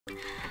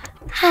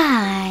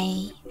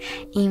Hi!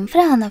 In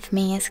front of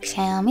me is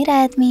Xiaomi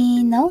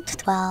Redmi Note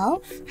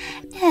 12,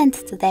 and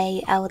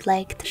today I would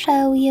like to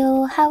show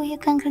you how you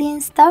can clean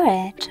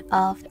storage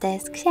of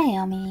this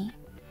Xiaomi.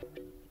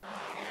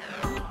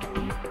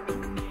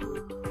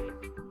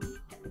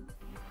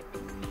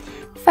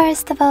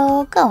 First of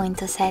all, go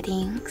into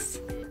Settings.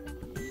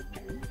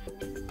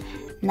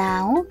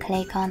 Now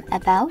click on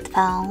About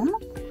Phone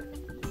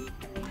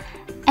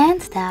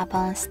and tap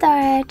on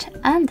Storage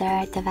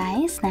under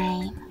Device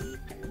Name.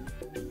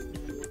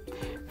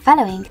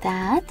 Following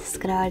that,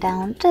 scroll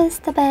down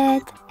just a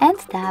bit and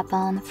tap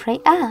on Free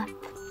Up.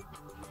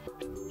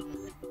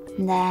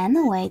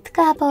 Then wait a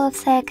couple of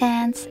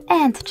seconds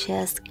and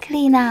choose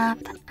Clean Up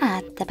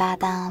at the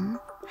bottom.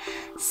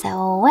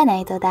 So when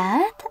I do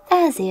that,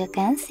 as you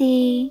can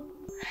see,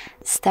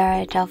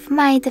 storage of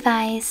my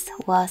device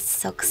was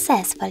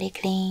successfully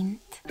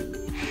cleaned.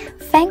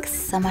 Thanks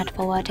so much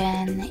for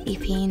watching.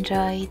 If you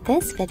enjoyed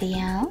this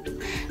video,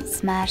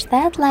 smash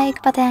that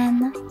like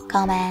button,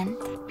 comment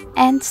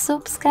and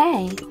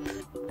subscribe.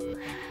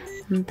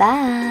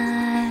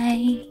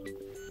 Bye!